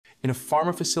In a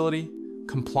pharma facility,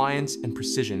 compliance and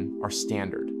precision are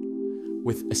standard.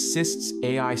 With Assist's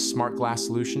AI smart glass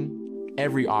solution,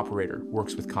 every operator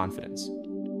works with confidence.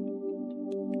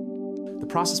 The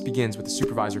process begins with the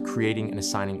supervisor creating and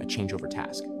assigning a changeover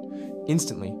task.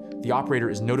 Instantly, the operator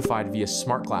is notified via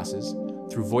smart glasses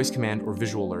through voice command or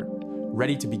visual alert,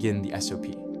 ready to begin the SOP.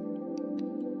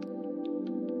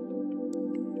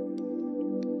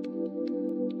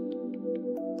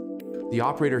 The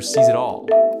operator sees it all,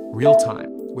 real time,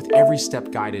 with every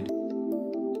step guided.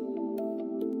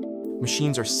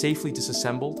 Machines are safely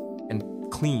disassembled and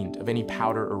cleaned of any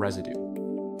powder or residue.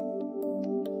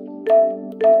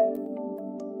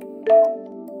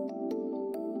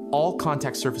 All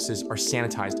contact surfaces are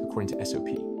sanitized according to SOP.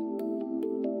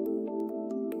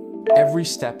 Every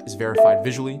step is verified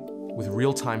visually with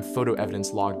real-time photo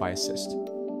evidence logged by Assist.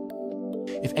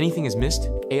 If anything is missed,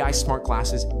 AI smart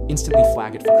glasses instantly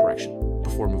flag it for correction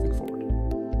before moving forward.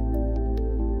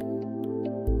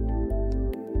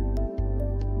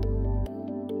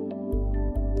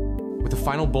 With the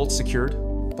final bolt secured,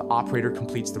 the operator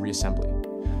completes the reassembly.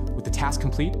 With the task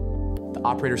complete, the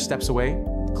operator steps away,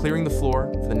 clearing the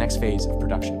floor for the next phase of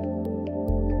production.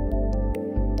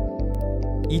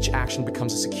 Each action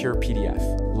becomes a secure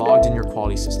PDF, logged in your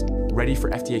quality system, ready for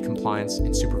FDA compliance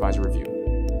and supervisor review.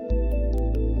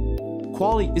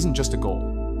 Quality isn't just a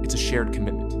goal, it's a shared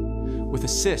commitment. With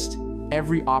Assist,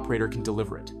 every operator can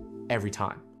deliver it, every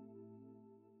time.